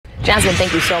Jasmine,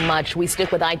 thank you so much. We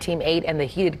stick with I-Team 8 and the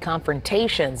heated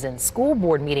confrontations in school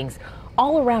board meetings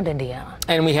all around Indiana.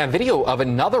 And we have video of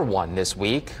another one this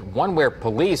week, one where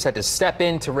police had to step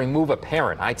in to remove a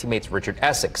parent. I-Team 8's Richard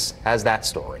Essex has that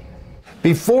story.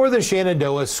 Before the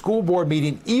Shenandoah school board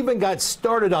meeting even got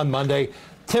started on Monday,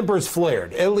 tempers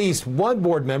flared. At least one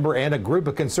board member and a group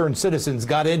of concerned citizens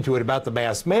got into it about the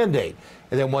mask mandate.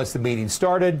 And then once the meeting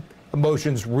started,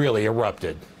 emotions really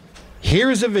erupted.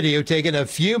 Here's a video taken a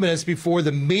few minutes before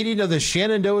the meeting of the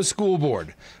Shenandoah School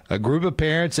Board. A group of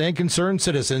parents and concerned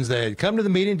citizens that had come to the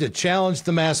meeting to challenge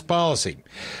the mask policy.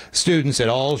 Students at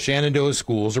all Shenandoah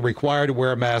schools are required to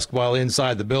wear a mask while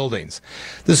inside the buildings.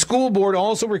 The school board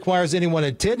also requires anyone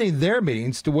attending their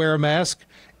meetings to wear a mask,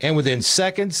 and within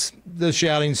seconds, the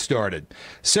shouting started.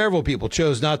 Several people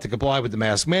chose not to comply with the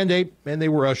mask mandate, and they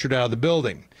were ushered out of the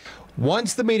building.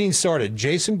 Once the meeting started,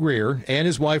 Jason Greer and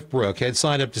his wife Brooke had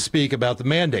signed up to speak about the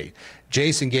mandate.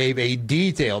 Jason gave a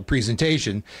detailed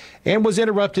presentation and was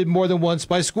interrupted more than once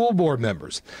by school board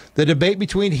members. The debate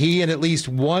between he and at least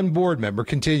one board member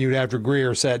continued after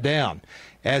Greer sat down.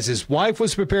 As his wife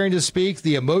was preparing to speak,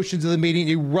 the emotions of the meeting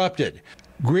erupted.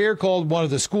 Greer called one of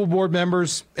the school board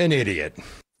members an idiot.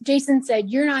 Jason said,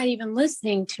 "You're not even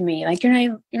listening to me. Like,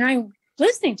 you're not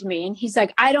listening to me." And he's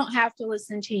like, "I don't have to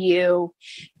listen to you.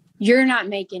 You're not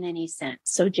making any sense."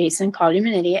 So Jason called him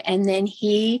an idiot, and then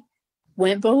he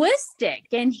went ballistic,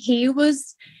 and he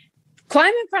was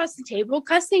climbing across the table,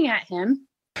 cussing at him.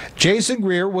 Jason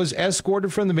Greer was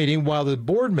escorted from the meeting while the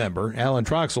board member, Alan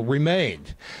Troxel,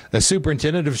 remained. The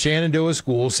superintendent of Shenandoah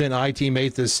Schools sent I-Team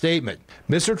 8 this statement.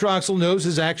 Mr. Troxel knows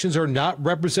his actions are not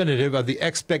representative of the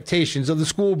expectations of the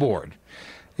school board,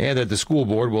 and that the school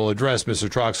board will address Mr.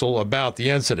 Troxel about the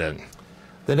incident.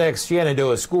 The next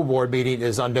Shenandoah School Board meeting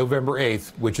is on November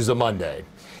 8th, which is a Monday.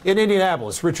 In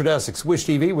Indianapolis, Richard Essex, Wish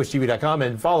TV, wishtv.com,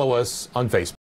 and follow us on Facebook.